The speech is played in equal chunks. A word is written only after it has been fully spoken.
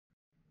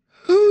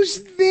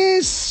Who's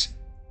this?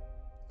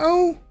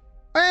 Oh,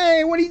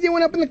 hey, what are you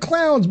doing up in the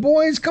clouds,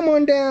 boys? Come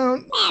on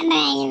down.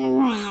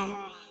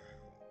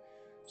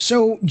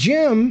 So,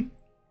 Jim,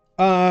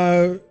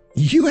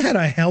 you had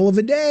a hell of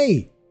a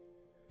day.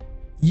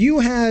 You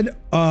had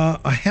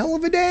a hell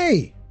of a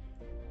day.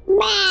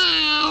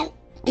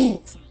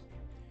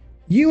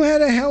 You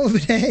had a hell of a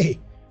day.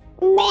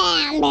 Well,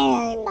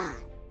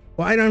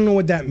 I don't know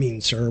what that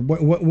means, sir.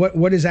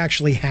 What is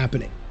actually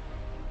happening?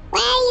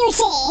 Well, you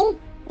see,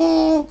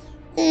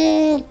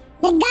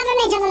 the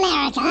government of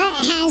America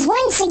has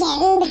once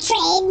again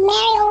betrayed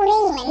merry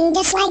old England,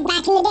 just like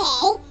back in the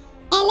day.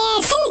 And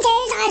their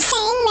senators are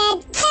saying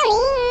that Sony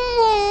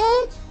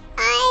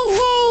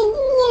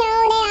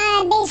they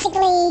are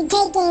basically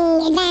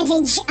taking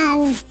advantage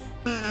of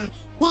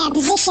their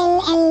position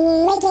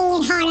and making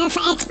it harder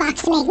for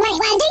Xbox to make money.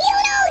 Well, do you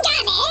know,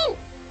 Gavin?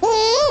 Do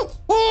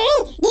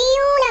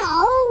you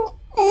know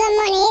the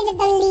money that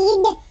the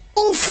lead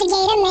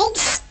instigator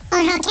makes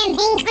on her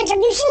campaign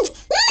contributions?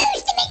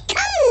 Most of it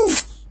comes.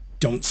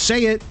 Don't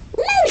say it.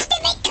 Most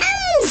of it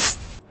comes.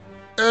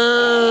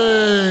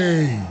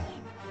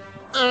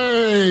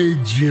 Hey,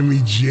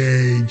 Jimmy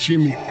J,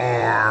 Jimmy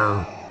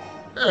R.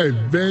 Hey,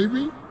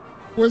 baby,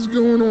 what's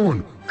going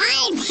on?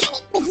 I've had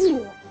it with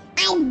you.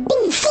 I've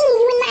been seeing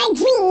you in my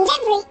dreams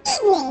every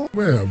evening.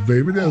 Well,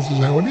 baby, that's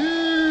just how it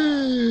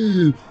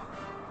is.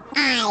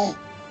 I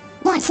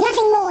want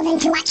nothing more than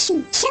to watch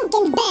you choke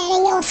and burn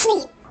in your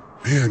sleep.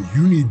 Man,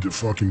 you need to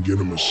fucking get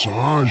a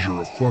massage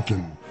or a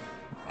fucking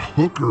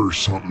hooker or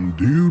something,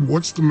 dude.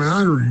 What's the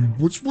matter?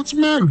 What's the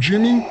matter,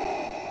 Jimmy?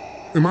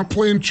 Am I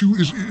playing too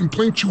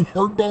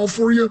hardball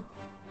for you?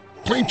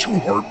 Playing too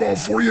hardball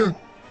for you?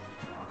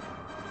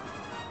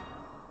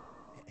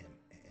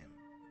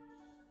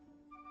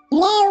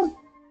 No.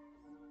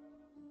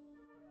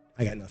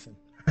 I got nothing.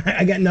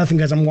 I got nothing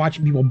because I'm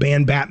watching people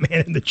ban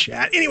Batman in the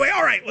chat. Anyway,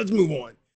 all right, let's move on.